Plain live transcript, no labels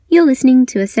You're listening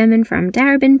to a sermon from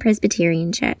Darebin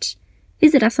Presbyterian Church.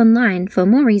 Visit us online for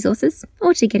more resources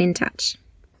or to get in touch.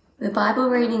 The Bible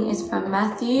reading is from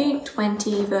Matthew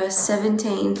 20, verse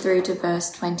 17 through to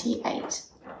verse 28.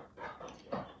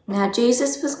 Now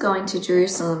Jesus was going to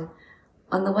Jerusalem.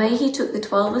 On the way he took the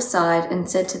 12 aside and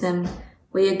said to them,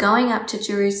 "We are going up to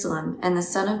Jerusalem, and the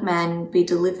Son of Man will be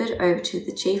delivered over to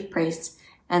the chief priests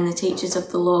and the teachers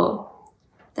of the law.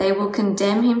 They will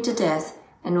condemn him to death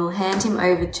and will hand him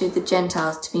over to the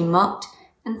Gentiles to be mocked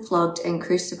and flogged and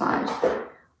crucified.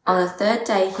 On the third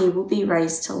day he will be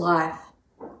raised to life."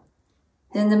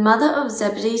 Then the mother of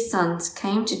Zebedee's sons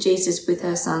came to Jesus with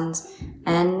her sons,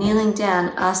 and kneeling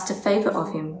down asked a favour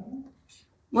of him.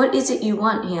 "What is it you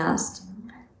want?" he asked.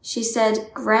 She said,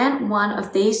 "Grant one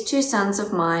of these 2 sons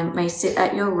of mine may sit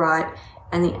at your right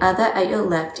and the other at your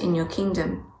left in your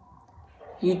kingdom."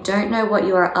 "You don't know what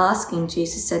you are asking,"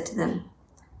 Jesus said to them.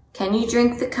 "Can you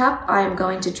drink the cup I am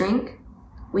going to drink?"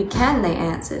 "We can," they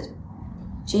answered.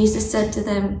 Jesus said to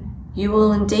them, "You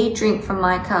will indeed drink from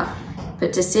my cup,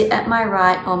 but to sit at my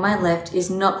right or my left is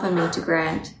not for me to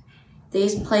grant.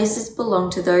 These places belong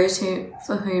to those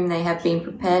for whom they have been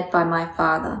prepared by my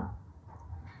Father."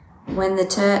 When the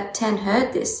 10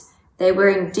 heard this, they were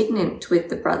indignant with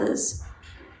the brothers.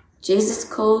 Jesus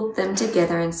called them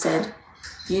together and said,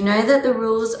 "You know that the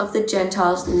rulers of the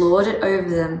Gentiles lord it over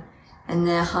them, and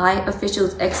their high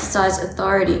officials exercise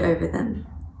authority over them.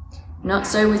 Not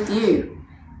so with you.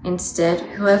 Instead,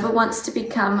 whoever wants to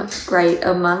become great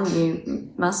among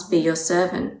you must be your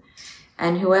servant,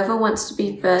 and whoever wants to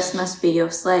be first must be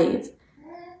your slave.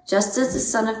 Just as the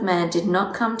Son of Man did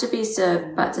not come to be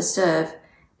served, but to serve,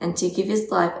 and to give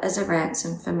his life as a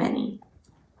ransom for many."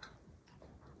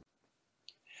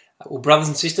 Well, brothers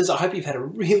and sisters, I hope you've had a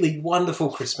really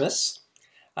wonderful Christmas,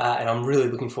 and I'm really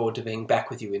looking forward to being back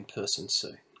with you in person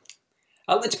soon.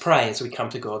 Let's pray as we come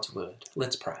to God's word.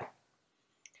 Let's pray.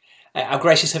 Our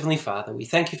gracious Heavenly Father, we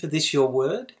thank you for this, your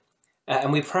word,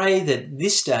 and we pray that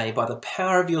this day, by the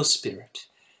power of your Spirit,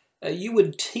 you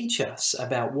would teach us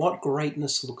about what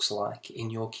greatness looks like in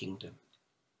your kingdom.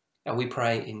 And we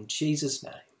pray in Jesus'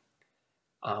 name.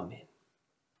 Amen.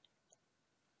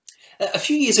 A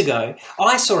few years ago,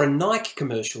 I saw a Nike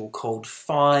commercial called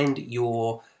Find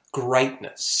Your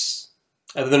Greatness.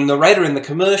 The narrator in the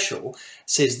commercial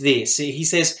says this. He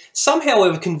says, "Somehow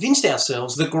we've convinced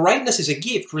ourselves that greatness is a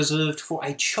gift reserved for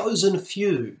a chosen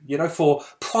few, for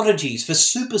prodigies, for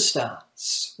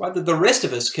superstars, right? That the rest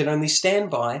of us can only stand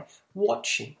by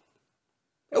watching."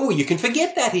 "Oh, you can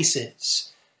forget that," he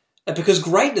says. "Because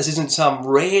greatness isn't some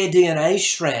rare DNA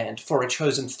strand for a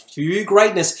chosen few.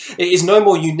 Greatness is no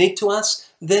more unique to us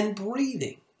than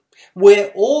breathing.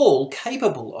 We're all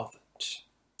capable of it.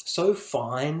 So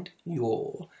find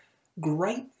your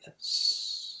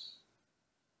greatness."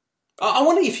 I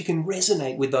wonder if you can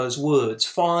resonate with those words,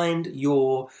 find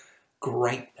your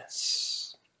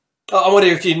greatness. I wonder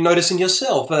if you notice in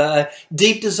yourself a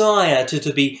deep desire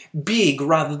to be big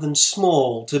rather than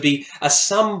small, to be a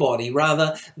somebody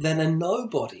rather than a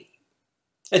nobody,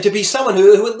 and to be someone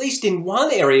who at least in one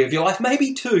area of your life,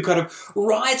 maybe 2, kind of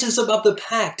rises above the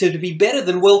pack, to be better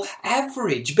than,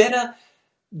 average,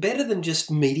 better than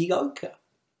just mediocre.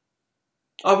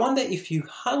 I wonder if you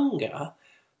hunger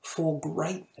for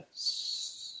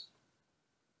greatness.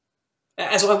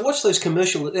 As I watched that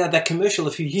commercial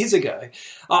a few years ago,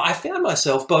 I found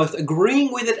myself both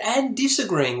agreeing with it and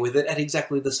disagreeing with it at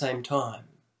exactly the same time.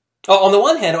 On the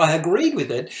one hand, I agreed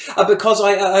with it because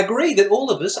I agree that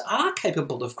all of us are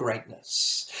capable of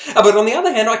greatness. But on the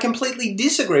other hand, I completely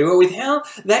disagree with how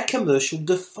that commercial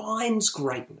defines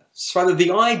greatness. Right?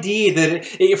 The idea that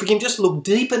if we can just look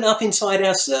deep enough inside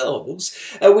ourselves,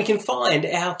 we can find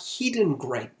our hidden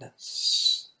greatness.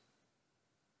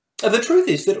 The truth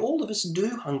is that all of us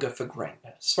do hunger for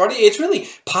greatness, right? It's really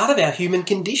part of our human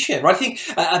condition, right? Think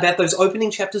about those opening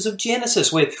chapters of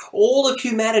Genesis where all of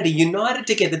humanity united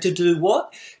together to do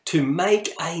what? To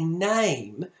make a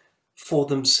name for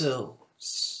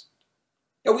themselves.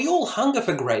 Now, we all hunger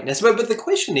for greatness, but the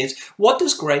question is, what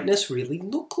does greatness really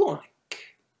look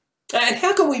like? And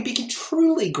how can we be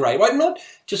truly great, right? Not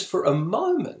just for a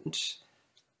moment,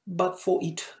 but for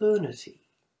eternity.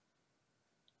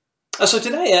 So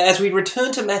today, as we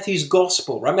return to Matthew's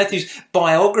Gospel, right, Matthew's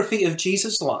biography of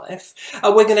Jesus' life,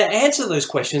 we're going to answer those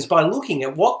questions by looking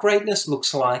at what greatness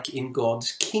looks like in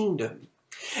God's kingdom.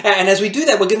 And as we do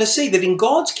that, we're going to see that in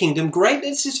God's kingdom,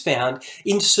 greatness is found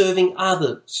in serving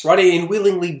others, right, in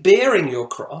willingly bearing your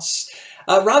cross,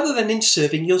 rather than in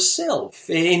serving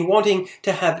yourself, in wanting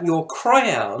to have your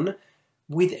crown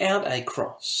without a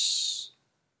cross.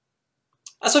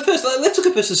 So first, let's look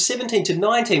at verses 17 to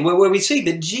 19, where we see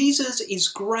that Jesus is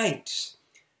great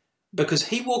because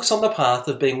he walks on the path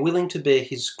of being willing to bear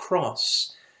his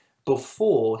cross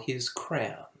before his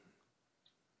crown.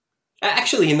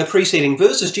 Actually, in the preceding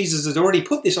verses, Jesus has already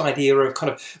put this idea of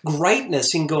kind of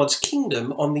greatness in God's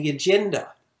kingdom on the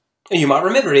agenda. And you might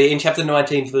remember in chapter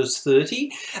 19, verse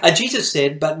 30, Jesus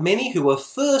said, "But many who are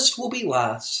first will be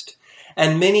last,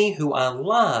 and many who are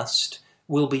last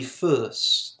will be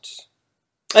first."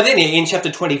 And then in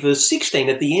chapter 20, verse 16,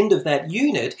 at the end of that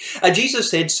unit, Jesus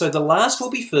said, "So the last will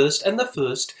be first, and the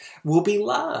first will be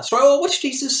last." Well, what's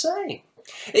Jesus saying?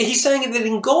 He's saying that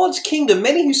in God's kingdom,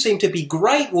 many who seem to be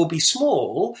great will be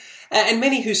small, and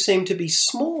many who seem to be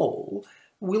small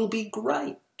will be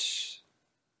great.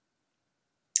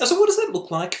 So what does that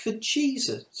look like for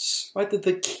Jesus, right?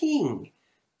 The king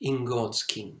in God's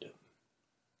kingdom.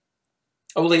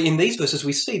 Well, in these verses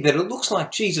we see that it looks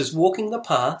like Jesus walking the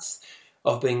path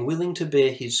of being willing to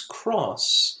bear his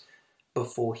cross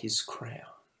before his crown.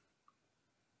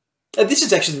 This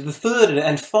is actually the third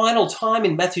and final time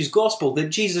in Matthew's Gospel that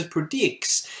Jesus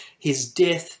predicts his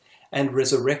death and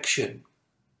resurrection.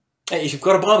 If you've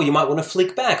got a Bible, you might want to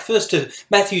flick back first to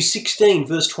Matthew 16,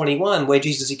 verse 21, where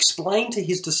Jesus explained to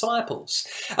his disciples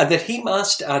that he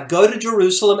must go to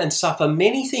Jerusalem and suffer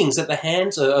many things at the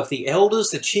hands of the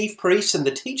elders, the chief priests, and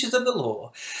the teachers of the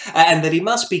law, and that he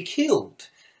must be killed,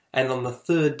 and on the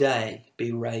third day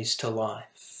be raised to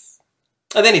life.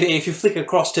 And then if you flick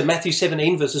across to Matthew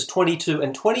 17, verses 22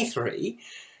 and 23,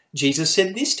 Jesus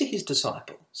said this to his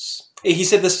disciples. He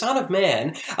said, "The Son of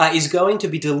Man is going to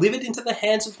be delivered into the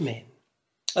hands of men.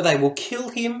 They will kill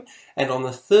him, and on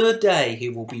the third day he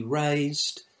will be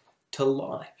raised to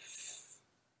life."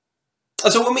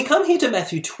 So when we come here to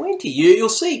Matthew 20, you'll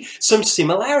see some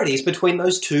similarities between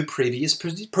those two previous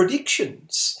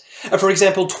predictions. For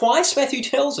example, twice Matthew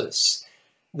tells us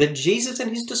that Jesus and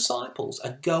his disciples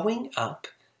are going up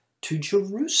to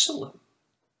Jerusalem.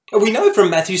 We know from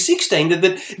Matthew 16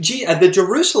 that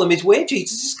Jerusalem is where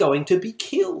Jesus is going to be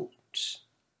killed.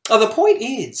 The point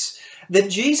is that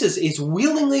Jesus is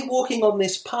willingly walking on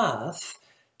this path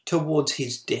towards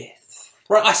his death.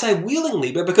 Right? I say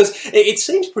willingly, but because it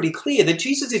seems pretty clear that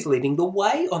Jesus is leading the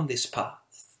way on this path.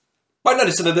 I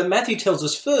notice that Matthew tells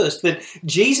us first that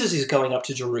Jesus is going up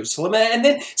to Jerusalem, and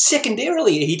then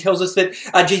secondarily he tells us that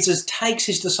Jesus takes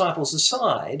his disciples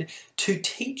aside to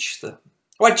teach them.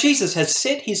 Right, Jesus has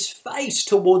set his face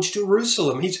towards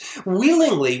Jerusalem. He's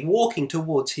willingly walking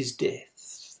towards his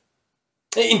death.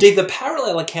 Indeed, the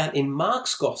parallel account in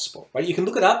Mark's Gospel, right, you can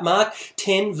look it up, Mark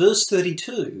 10, verse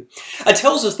 32,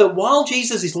 tells us that while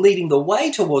Jesus is leading the way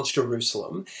towards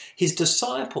Jerusalem, his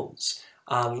disciples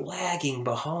are lagging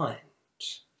behind.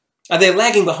 They're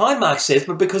lagging behind, Mark says,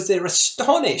 but because they're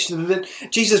astonished that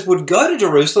Jesus would go to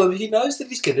Jerusalem, he knows that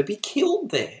he's going to be killed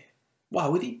there. Why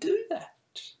would he do that?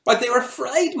 Right, they're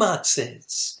afraid, Mark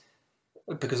says,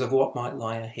 because of what might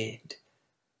lie ahead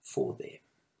for them.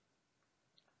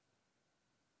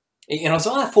 In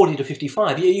Isaiah 40 to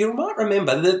 55, you might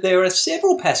remember that there are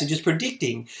several passages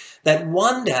predicting that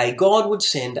one day God would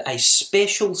send a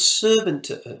special servant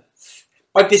to earth.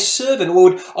 Like this servant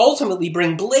would ultimately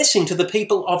bring blessing to the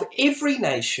people of every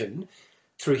nation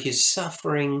through his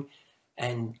suffering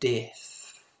and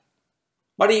death.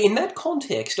 But in that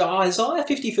context, Isaiah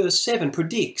 50 verse 7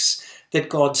 predicts that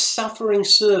God's suffering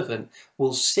servant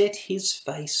will set his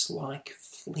face like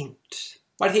flint.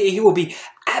 Right? He will be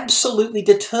absolutely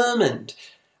determined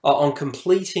on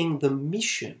completing the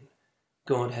mission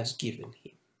God has given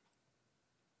him.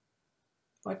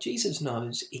 Right? Jesus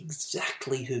knows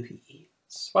exactly who he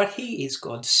is. Right, he is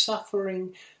God's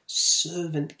suffering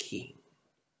servant king.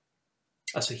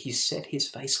 So he set his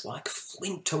face like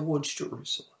flint towards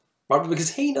Jerusalem. Right,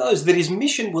 because he knows that his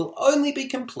mission will only be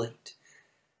complete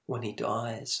when he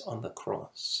dies on the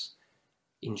cross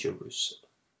in Jerusalem.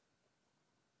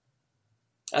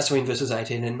 So in verses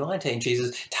 18 and 19,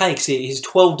 Jesus takes his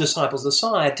 12 disciples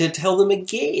aside to tell them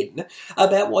again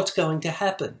about what's going to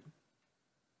happen.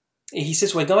 He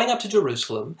says, we're going up to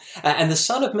Jerusalem, and the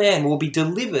Son of Man will be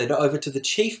delivered over to the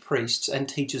chief priests and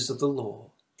teachers of the law.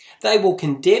 They will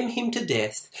condemn him to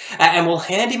death, and will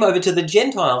hand him over to the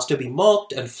Gentiles to be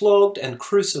mocked and flogged and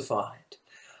crucified.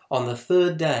 On the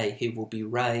third day he will be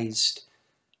raised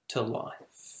to life.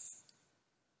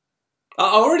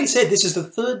 I already said this is the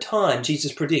third time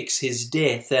Jesus predicts his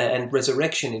death and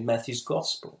resurrection in Matthew's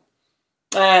Gospel.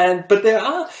 But there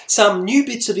are some new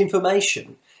bits of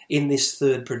information in this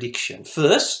third prediction.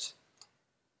 First,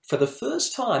 for the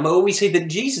first time, we see that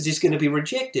Jesus is going to be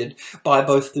rejected by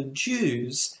both the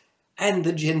Jews and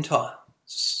the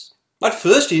Gentiles. At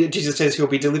first, Jesus says he'll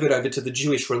be delivered over to the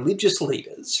Jewish religious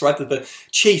leaders, right, the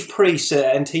chief priests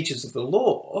and teachers of the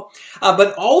law,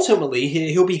 but ultimately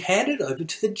he'll be handed over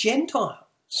to the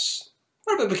Gentiles,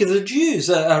 right, because the Jews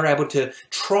are able to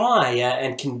try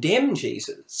and condemn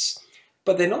Jesus,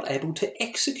 but they're not able to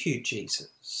execute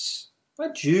Jesus.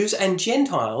 Right? Jews and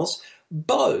Gentiles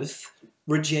both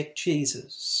reject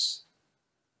Jesus.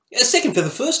 Second, for the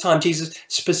first time, Jesus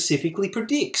specifically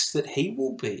predicts that he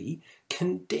will be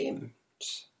condemned.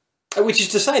 Which is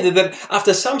to say that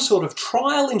after some sort of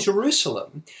trial in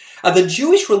Jerusalem, the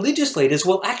Jewish religious leaders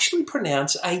will actually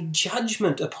pronounce a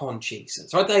judgment upon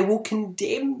Jesus. Right? They will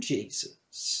condemn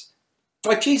Jesus.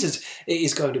 Right? Jesus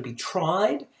is going to be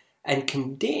tried and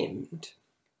condemned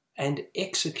and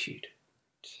executed.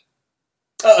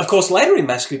 Of course, later in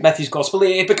Matthew's Gospel,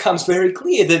 it becomes very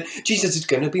clear that Jesus is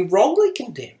going to be wrongly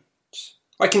condemned.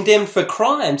 Right? Condemned for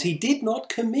crimes he did not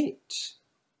commit.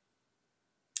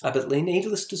 But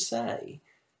needless to say,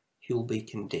 he'll be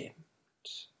condemned.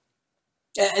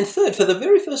 And third, for the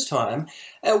very first time,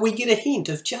 we get a hint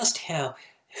of just how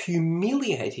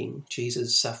humiliating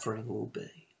Jesus' suffering will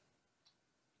be.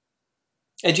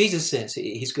 And Jesus says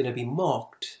he's going to be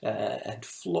mocked and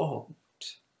flogged.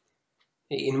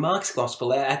 In Mark's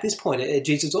Gospel, at this point,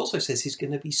 Jesus also says he's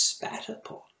going to be spat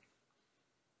upon.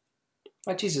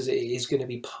 Right? Jesus is going to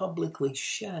be publicly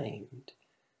shamed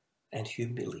and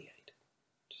humiliated.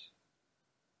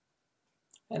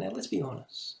 And now let's be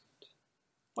honest.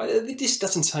 This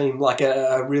doesn't seem like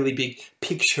a really big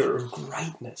picture of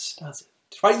greatness, does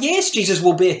it? Right? Yes, Jesus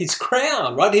will bear his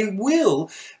crown, right? He will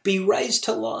be raised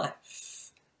to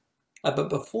life. But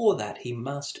before that, he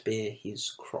must bear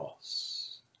his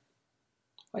cross.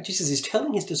 Right? Jesus is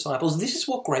telling his disciples this is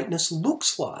what greatness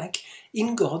looks like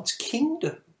in God's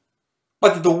kingdom.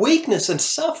 Right? The weakness and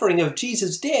suffering of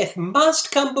Jesus' death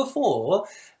must come before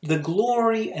the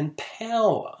glory and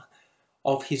power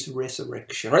of his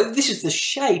resurrection. Right? This is the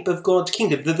shape of God's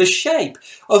kingdom, the shape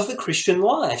of the Christian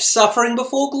life. Suffering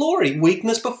before glory,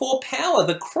 weakness before power,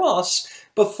 the cross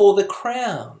before the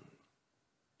crown.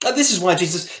 This is why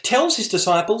Jesus tells his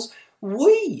disciples,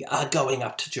 we are going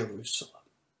up to Jerusalem.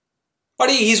 Right?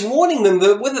 He's warning them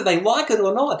that whether they like it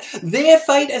or not, their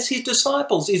fate as his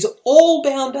disciples is all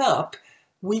bound up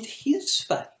with his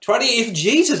fate. Right? If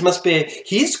Jesus must bear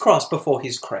his cross before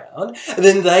his crown,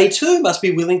 then they too must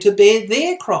be willing to bear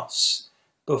their cross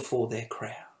before their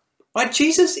crown. Right?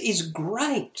 Jesus is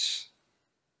great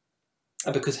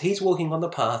because he's walking on the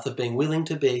path of being willing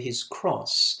to bear his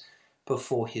cross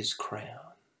before his crown.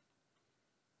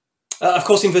 Of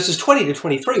course, in verses 20 to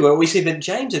 23, where we see that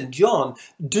James and John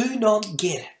do not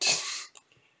get it.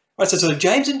 Right, so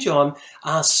James and John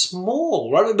are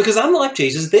small, right? Because unlike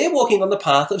Jesus, they're walking on the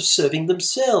path of serving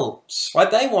themselves.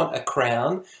 Right? They want a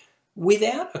crown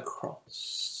without a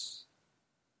cross.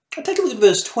 Take a look at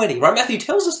verse 20. Right? Matthew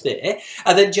tells us there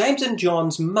that James and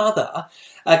John's mother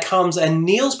comes and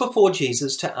kneels before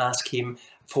Jesus to ask him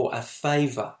for a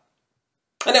favour.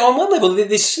 And now, on one level,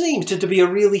 this seems to be a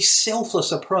really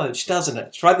selfless approach, doesn't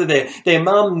it? Right? That their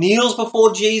mum kneels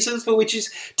before Jesus, which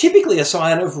is typically a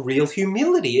sign of real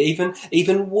humility,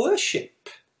 even worship.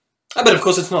 But of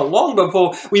course, it's not long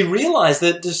before we realise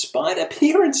that despite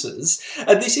appearances,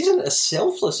 this isn't a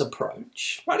selfless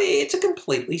approach. Right? It's a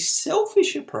completely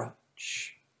selfish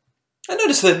approach. I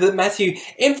notice that Matthew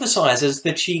emphasises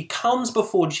that she comes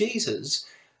before Jesus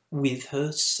with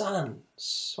her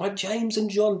sons, right? James and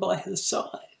John by her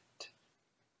side.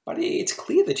 But it's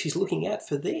clear that she's looking out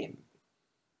for them.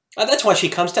 And that's why she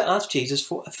comes to ask Jesus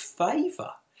for a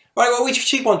favour. Right? Well,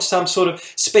 she wants some sort of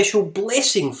special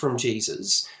blessing from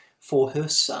Jesus for her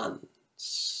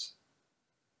sons.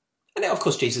 And now, of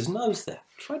course, Jesus knows that.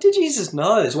 Right? Jesus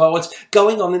knows what's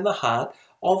going on in the heart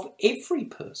of every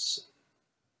person.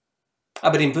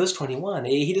 But in verse 21,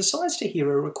 he decides to hear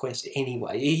her request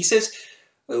anyway. He says,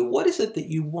 what is it that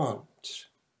you want?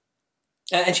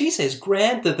 And she says,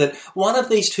 grant that one of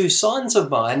these two sons of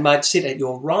mine might sit at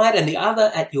your right and the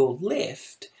other at your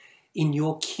left in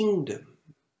your kingdom.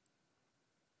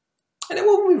 And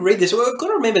when we read this, we've got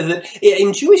to remember that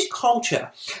in Jewish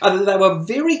culture, they were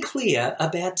very clear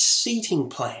about seating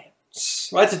plans,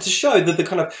 right? To show the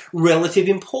kind of relative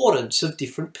importance of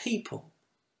different people.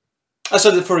 So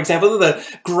that, for example, the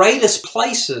greatest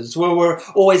places were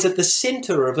always at the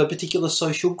centre of a particular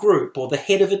social group, or the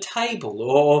head of a table,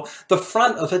 or the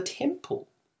front of a temple.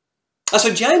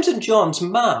 So James and John's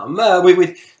mum,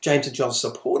 with James and John's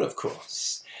support, of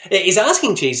course, is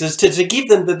asking Jesus to give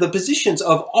them the positions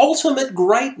of ultimate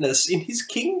greatness in his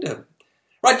kingdom,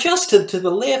 right? Just to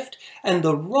the left and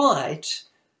the right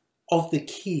of the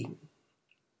king.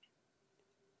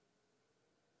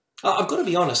 I've got to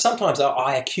be honest, sometimes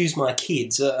I accuse my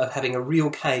kids of having a real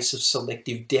case of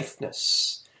selective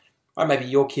deafness. Or maybe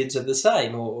your kids are the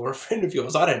same, or a friend of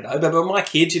yours, I don't know. But my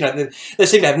kids, they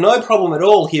seem to have no problem at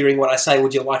all hearing when I say,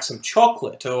 would you like some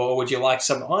chocolate, or would you like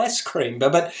some ice cream?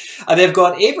 But they've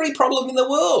got every problem in the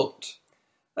world.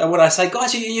 When I say,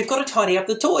 guys, you've got to tidy up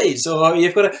the toys, or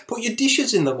you've got to put your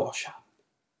dishes in the washer.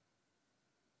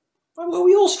 Well,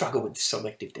 we all struggle with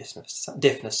selective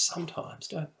deafness sometimes,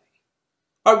 don't we?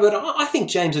 But I think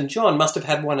James and John must have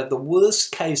had one of the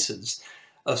worst cases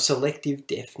of selective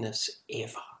deafness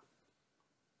ever.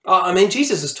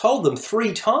 Jesus has told them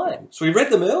 3 times, we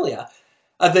read them earlier,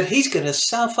 that he's going to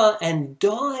suffer and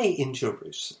die in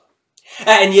Jerusalem.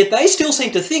 And yet they still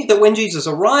seem to think that when Jesus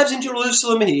arrives in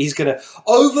Jerusalem, he's going to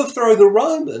overthrow the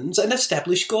Romans and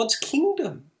establish God's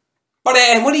kingdom.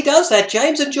 And when he does that,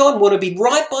 James and John want to be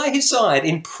right by his side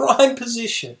in prime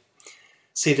position,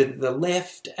 seated at the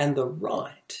left and the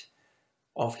right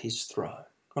of his throne.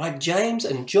 Right? James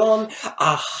and John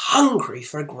are hungry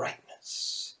for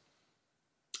greatness.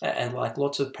 And like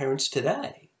lots of parents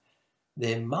today,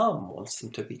 their mum wants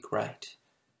them to be great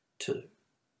too.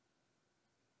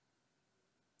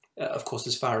 Of course,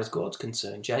 as far as God's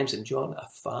concerned, James and John are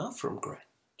far from great,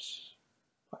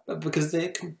 because they're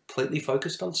completely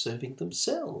focused on serving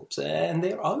themselves and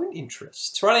their own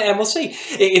interests, right? And we'll see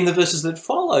in the verses that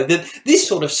follow that this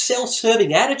sort of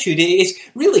self-serving attitude is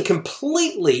really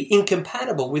completely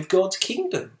incompatible with God's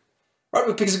kingdom, right?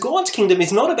 Because God's kingdom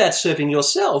is not about serving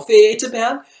yourself, it's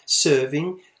about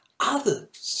serving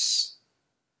others.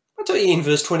 So in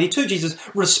verse 22, Jesus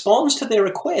responds to their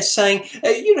request saying,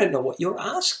 you don't know what you're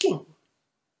asking.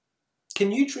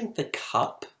 Can you drink the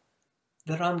cup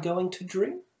that I'm going to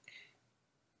drink?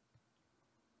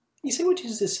 You see what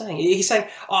Jesus is saying? He's saying,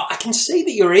 I can see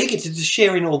that you're eager to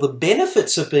share in all the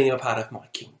benefits of being a part of my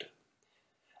kingdom.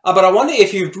 But I wonder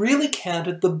if you've really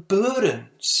counted the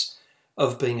burdens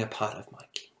of being a part of my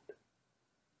kingdom.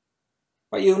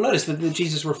 Right, you'll notice that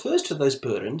Jesus refers to those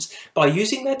burdens by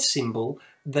using that symbol,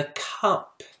 the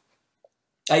cup.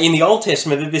 In the Old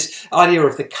Testament, this idea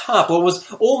of the cup was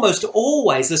almost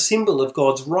always a symbol of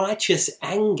God's righteous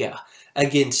anger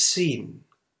against sin.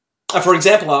 For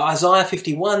example, Isaiah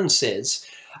 51 says,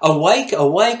 "Awake,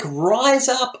 awake, rise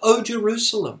up, O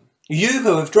Jerusalem, you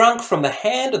who have drunk from the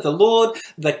hand of the Lord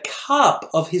the cup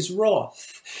of his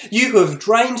wrath, you who have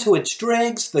drained to its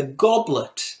dregs the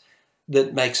goblet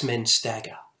that makes men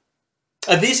stagger.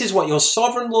 This is what your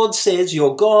sovereign Lord says,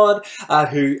 your God,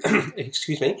 who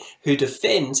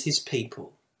defends his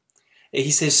people.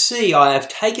 He says, see, I have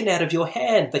taken out of your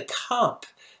hand the cup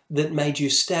that made you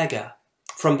stagger.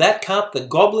 From that cup, the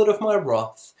goblet of my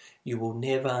wrath, you will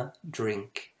never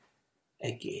drink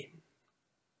again."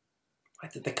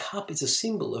 Right? That the cup is a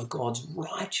symbol of God's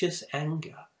righteous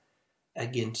anger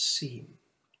against sin.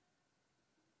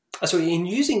 So in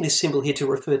using this symbol here to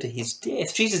refer to his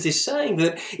death, Jesus is saying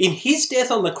that in his death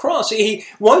on the cross, he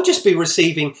won't just be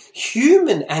receiving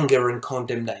human anger and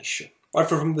condemnation, right,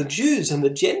 from the Jews and the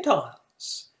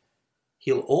Gentiles.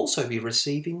 He'll also be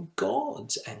receiving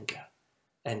God's anger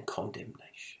and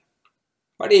condemnation.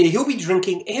 Right? He'll be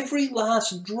drinking every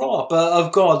last drop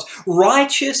of God's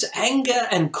righteous anger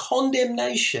and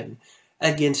condemnation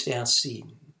against our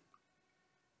sin.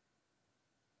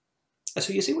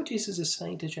 So you see what Jesus is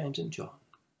saying to James and John.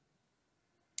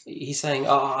 He's saying,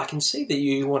 I can see that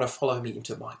you want to follow me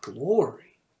into my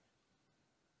glory.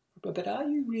 But are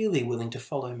you really willing to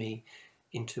follow me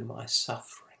into my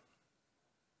suffering?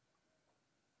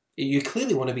 You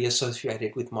clearly want to be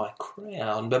associated with my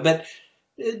crown, but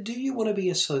do you want to be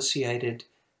associated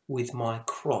with my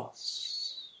cross?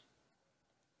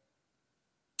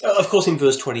 Of course, in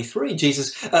verse 23,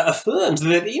 Jesus affirms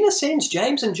that in a sense,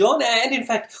 James and John, and in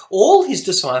fact all his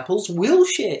disciples, will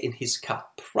share in his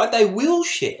cup, right? They will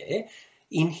share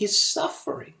in his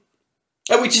suffering.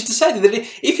 Which is to say that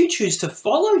if you choose to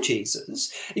follow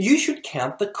Jesus, you should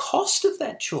count the cost of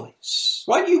that choice,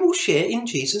 right? You will share in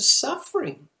Jesus'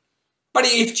 suffering. But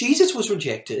if Jesus was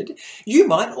rejected, you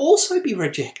might also be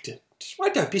rejected.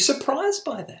 Right? Don't be surprised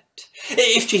by that.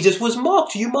 If Jesus was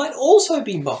mocked, you might also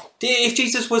be mocked. If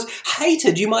Jesus was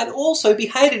hated, you might also be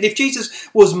hated. If Jesus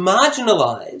was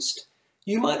marginalised,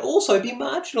 you might also be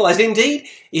marginalised. Indeed,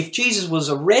 if Jesus was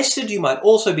arrested, you might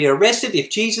also be arrested. If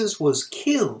Jesus was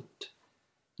killed,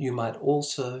 you might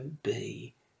also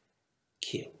be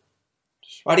killed.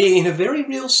 Right? In a very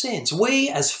real sense, we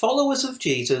as followers of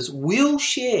Jesus will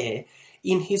share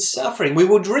in his suffering. We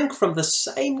will drink from the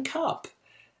same cup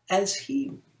as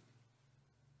him.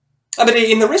 But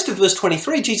in the rest of verse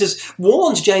 23, Jesus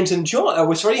warns James and John,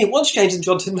 he wants James and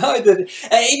John to know that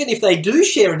even if they do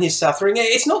share in his suffering,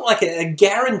 it's not like a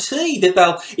guarantee that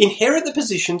they'll inherit the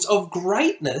positions of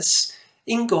greatness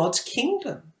in God's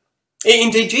kingdom.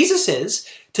 Indeed, Jesus says,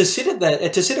 to sit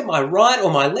at my right or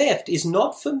my left is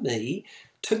not for me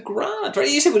to grant. Right?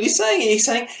 You see what he's saying? He's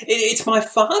saying, it's my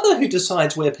Father who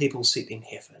decides where people sit in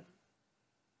heaven,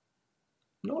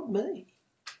 not me.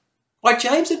 Like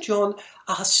James and John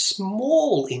are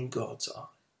small in God's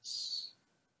eyes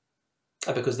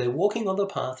because they're walking on the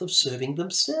path of serving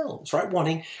themselves, right?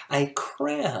 Wanting a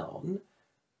crown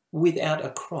without a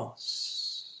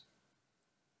cross.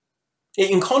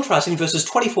 In contrast, in verses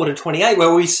 24 to 28,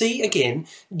 where we see again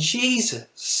Jesus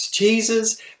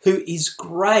who is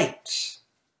great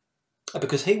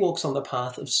because he walks on the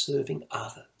path of serving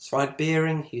others, right?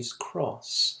 Bearing his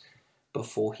cross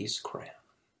before his crown.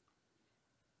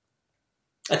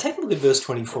 Take a look at verse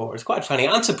 24. It's quite funny.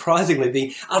 Unsurprisingly,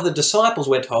 the other disciples,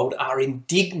 we're told, are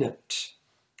indignant.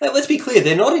 Now, let's be clear,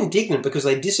 they're not indignant because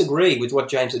they disagree with what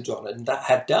James and John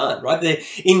have done, right? They're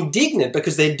indignant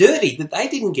because they're dirty that they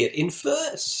didn't get in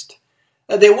first.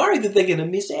 They're worried that they're going to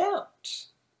miss out.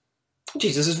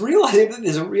 Jesus is realising that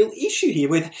there's a real issue here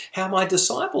with how my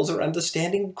disciples are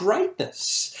understanding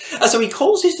greatness. So he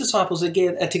calls his disciples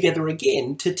together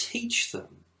again to teach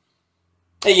them.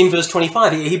 In verse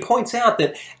 25, he points out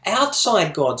that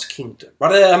outside God's kingdom,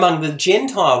 right, among the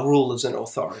Gentile rulers and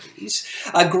authorities,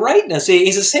 greatness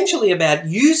is essentially about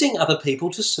using other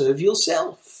people to serve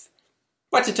yourself,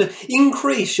 right, to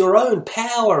increase your own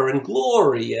power and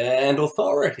glory and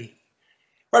authority.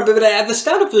 Right, but at the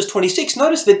start of verse 26,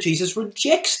 notice that Jesus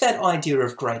rejects that idea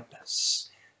of greatness.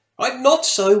 Right? Not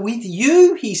so with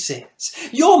you, he says.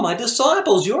 You're my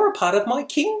disciples. You're a part of my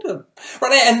kingdom.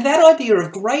 Right? And that idea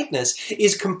of greatness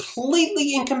is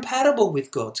completely incompatible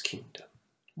with God's kingdom.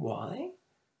 Why?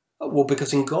 Well,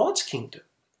 because in God's kingdom,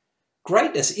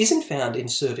 greatness isn't found in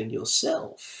serving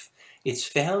yourself. It's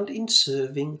found in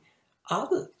serving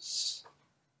others.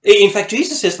 In fact,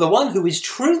 Jesus says the one who is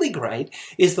truly great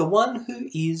is the one who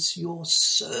is your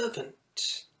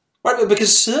servant. Right?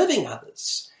 Because serving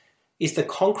others is the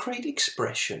concrete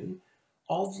expression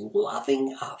of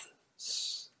loving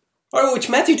others. Which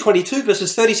Matthew 22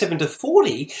 verses 37 to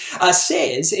 40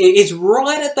 says is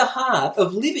right at the heart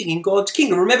of living in God's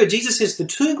kingdom. Remember, Jesus says the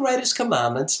two greatest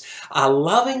commandments are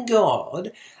loving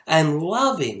God and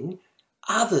loving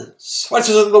others. Right,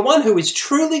 so the one who is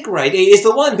truly great is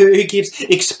the one who gives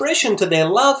expression to their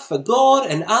love for God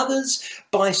and others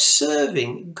by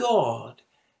serving God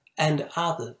and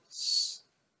others.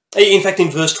 In fact, in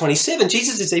verse 27,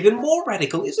 Jesus is even more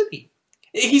radical, isn't he?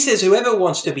 He says, whoever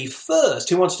wants to be first,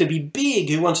 who wants to be big,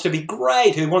 who wants to be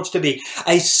great, who wants to be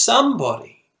a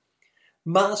somebody,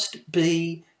 must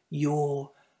be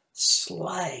your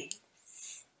slave.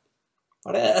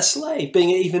 Right? A slave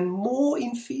being even more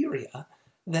inferior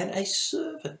than a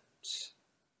servant.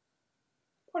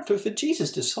 Right? For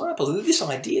Jesus' disciples, this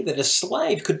idea that a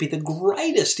slave could be the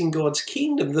greatest in God's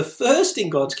kingdom, the first in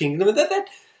God's kingdom,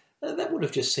 that would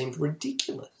have just seemed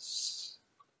ridiculous.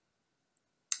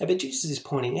 But Jesus is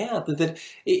pointing out that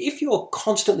if you're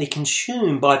constantly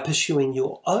consumed by pursuing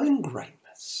your own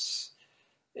greatness,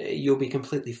 you'll be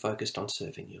completely focused on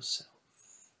serving yourself.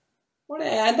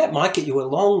 And that might get you a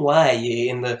long way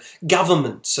in the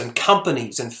governments and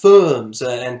companies and firms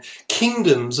and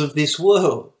kingdoms of this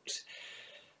world.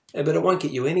 But it won't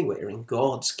get you anywhere in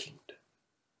God's kingdom.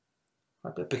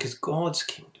 But because God's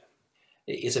kingdom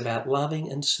is about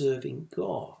loving and serving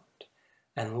God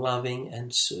and loving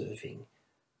and serving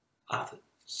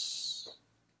others.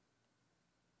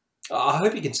 I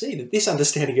hope you can see that this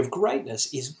understanding of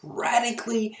greatness is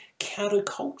radically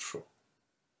countercultural.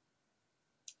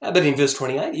 But in verse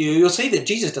 28, you'll see that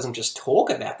Jesus doesn't just talk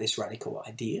about this radical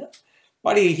idea,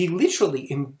 but he literally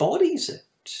embodies it.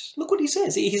 Look what he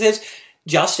says. He says,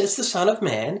 just as the Son of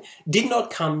Man did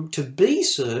not come to be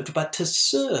served, but to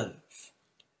serve,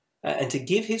 and to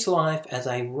give his life as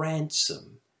a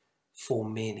ransom for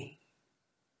many.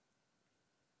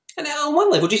 And on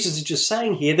one level, Jesus is just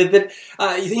saying here that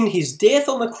in his death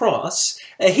on the cross,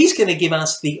 he's going to give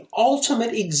us the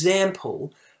ultimate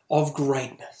example of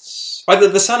greatness. Right,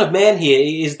 the Son of Man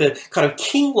here is the kind of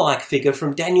king-like figure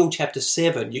from Daniel chapter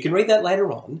 7. You can read that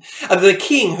later on. The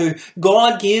king who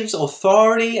God gives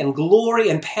authority and glory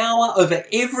and power over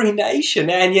every nation.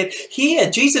 And yet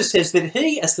here Jesus says that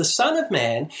he, as the Son of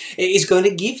Man, is going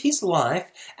to give his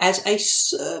life as a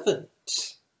servant.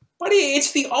 But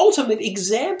it's the ultimate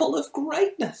example of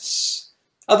greatness.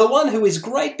 The one who is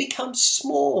great becomes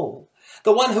small.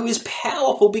 The one who is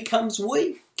powerful becomes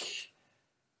weak.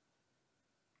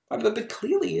 Right? But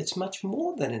clearly it's much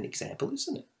more than an example,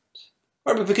 isn't it?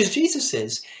 Right? But because Jesus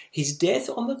says his death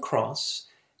on the cross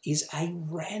is a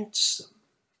ransom.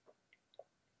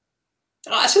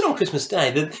 I said on Christmas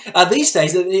Day that these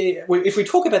days, that if we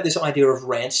talk about this idea of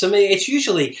ransom, it's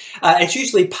usually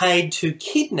paid to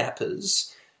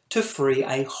kidnappers to free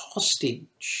a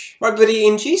hostage. Right? But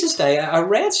in Jesus' day, a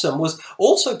ransom was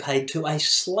also paid to a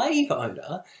slave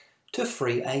owner to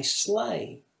free a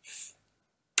slave.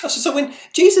 So when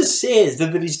Jesus says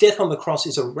that his death on the cross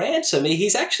is a ransom,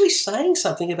 he's actually saying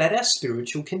something about our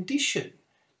spiritual condition.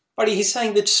 Right? He's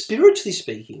saying that spiritually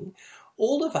speaking,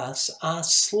 all of us are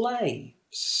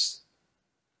slaves.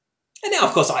 And now,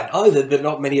 of course, I know that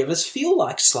not many of us feel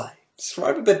like slaves,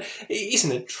 right? But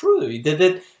isn't it true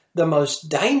that the most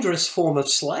dangerous form of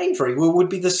slavery would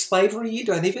be the slavery you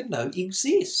don't even know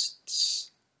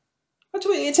exists?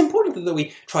 It's important that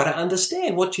we try to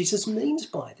understand what Jesus means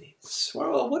by this.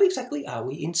 Well, what exactly are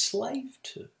we enslaved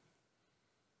to?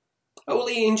 Well,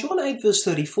 in John 8, verse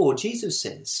 34, Jesus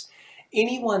says,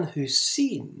 anyone who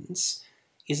sins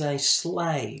is a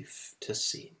slave to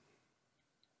sin.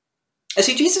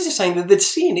 See, Jesus is saying that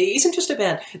sin isn't just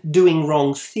about doing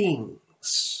wrong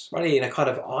things, right, in a kind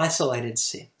of isolated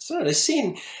sense. No,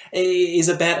 sin is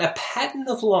about a pattern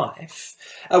of life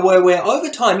where over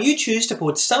time you choose to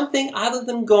put something other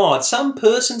than God, some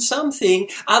person, something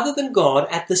other than God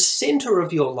at the centre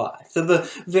of your life, the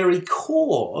very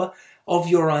core of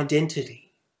your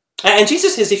identity. And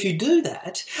Jesus says if you do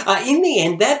that, in the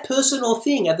end, that person or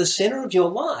thing at the centre of your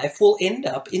life will end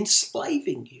up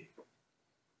enslaving you.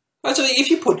 Right, so if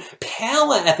you put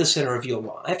power at the centre of your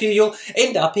life, you'll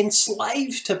end up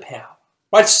enslaved to power.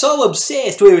 Right, so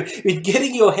obsessed with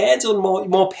getting your hands on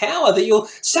more power that you'll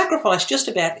sacrifice just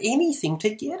about anything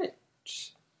to get it.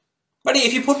 Right,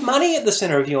 if you put money at the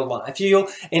centre of your life, you'll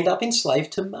end up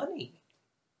enslaved to money.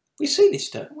 We see this,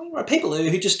 don't we? Right, people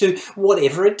who just do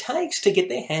whatever it takes to get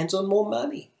their hands on more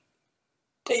money.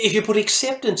 If you put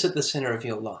acceptance at the centre of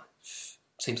your life,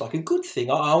 seems like a good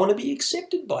thing. I want to be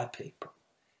accepted by people.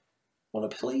 I want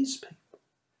to please people.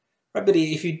 Right, but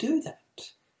if you do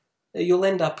that, you'll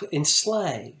end up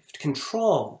enslaved,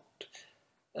 controlled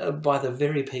by the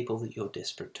very people that you're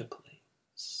desperate to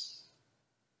please.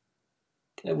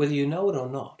 Whether you know it or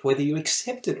not, whether you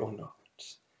accept it or not,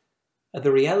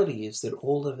 the reality is that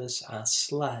all of us are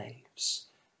slaves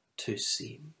to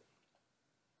sin.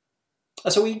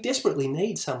 So we desperately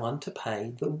need someone to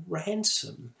pay the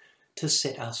ransom to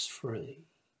set us free.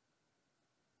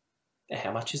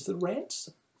 How much is the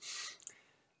ransom?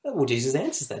 Well, Jesus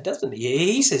answers that, doesn't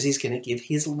he? He says he's going to give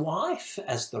his life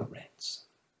as the ransom.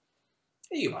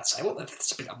 You might say, well,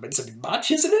 that's a bit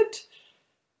much, isn't it?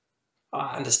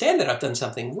 I understand that I've done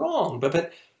something wrong,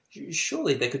 but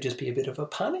surely there could just be a bit of a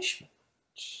punishment.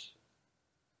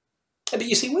 But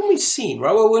you see, when we sin,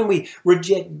 right, or when we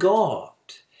reject God,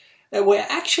 we're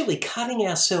actually cutting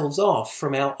ourselves off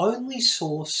from our only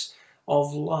source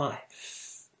of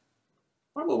life.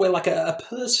 Right? We're like a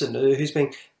person who's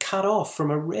been cut off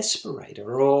from a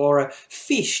respirator, or a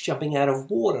fish jumping out of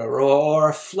water, or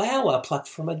a flower plucked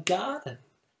from a garden.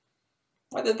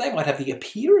 Right? They might have the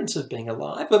appearance of being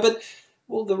alive, but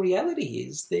well, the reality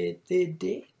is they're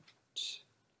dead.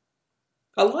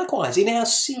 Likewise, in our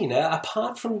sin,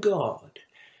 apart from God,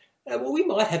 well, we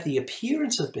might have the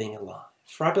appearance of being alive,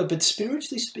 right? But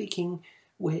spiritually speaking,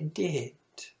 we're dead.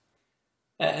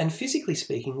 And physically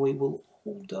speaking, we will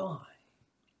all die.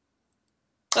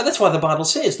 And that's why the Bible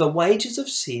says the wages of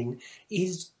sin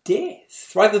is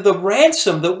death, right? The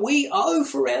ransom that we owe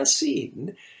for our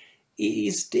sin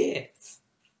is death.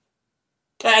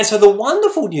 And so the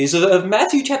wonderful news of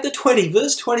Matthew chapter 20,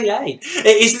 verse 28,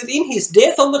 is that in his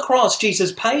death on the cross,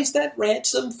 Jesus pays that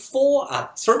ransom for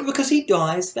us, right? Because he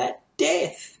dies that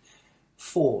death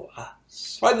for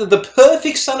us. Right? The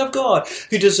perfect Son of God,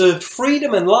 who deserved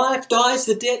freedom and life, dies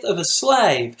the death of a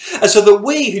slave. And so that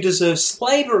we, who deserve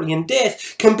slavery and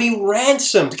death, can be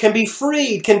ransomed, can be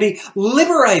freed, can be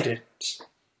liberated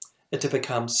to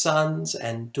become sons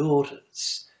and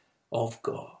daughters of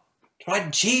God.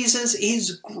 Right? Jesus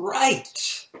is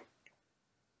great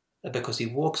because he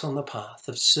walks on the path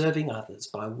of serving others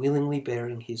by willingly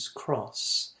bearing his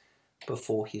cross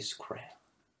before his crown.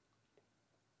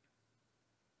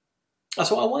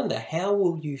 So I wonder, how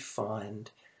will you find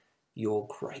your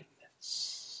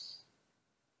greatness?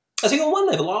 I think on one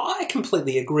level, I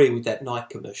completely agree with that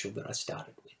Nike commercial that I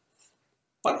started with.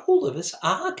 But all of us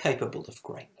are capable of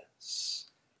greatness.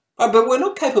 But we're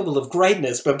not capable of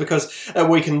greatness, but because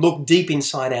we can look deep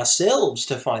inside ourselves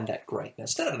to find that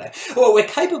greatness. No. Well, we're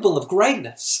capable of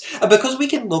greatness because we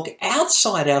can look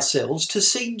outside ourselves to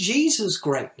see Jesus'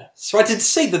 greatness, right? To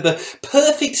see that the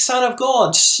perfect Son of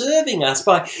God serving us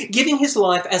by giving his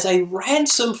life as a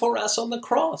ransom for us on the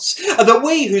cross. That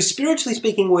we, who spiritually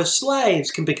speaking were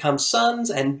slaves, can become sons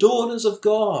and daughters of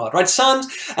God, right? Sons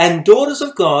and daughters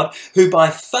of God who by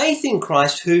faith in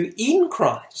Christ, who in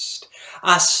Christ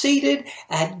are seated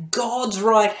at God's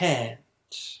right hand,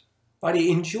 right,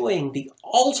 enjoying the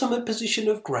ultimate position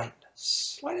of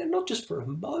greatness, right, and not just for a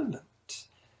moment,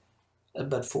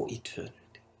 but for eternity.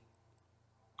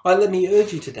 Right, let me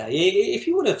urge you today, if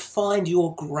you want to find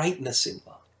your greatness in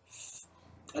life,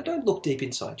 don't look deep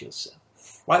inside yourself,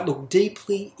 right, look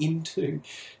deeply into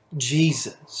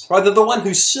Jesus, right, the one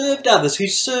who served others, who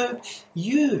served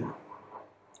you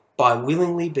by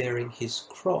willingly bearing his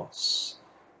cross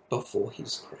before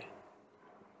his crown.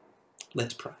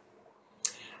 Let's pray.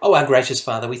 Oh, our gracious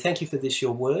Father, we thank you for this,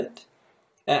 your word,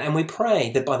 and we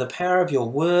pray that by the power of your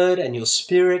word and your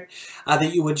Spirit,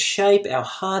 that you would shape our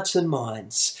hearts and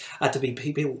minds to be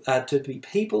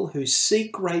people who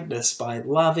seek greatness by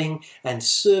loving and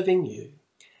serving you,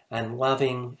 and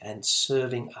loving and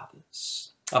serving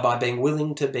others, by being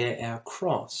willing to bear our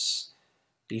cross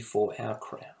before our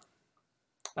crown.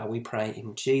 We pray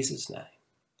in Jesus' name.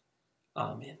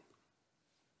 Amen.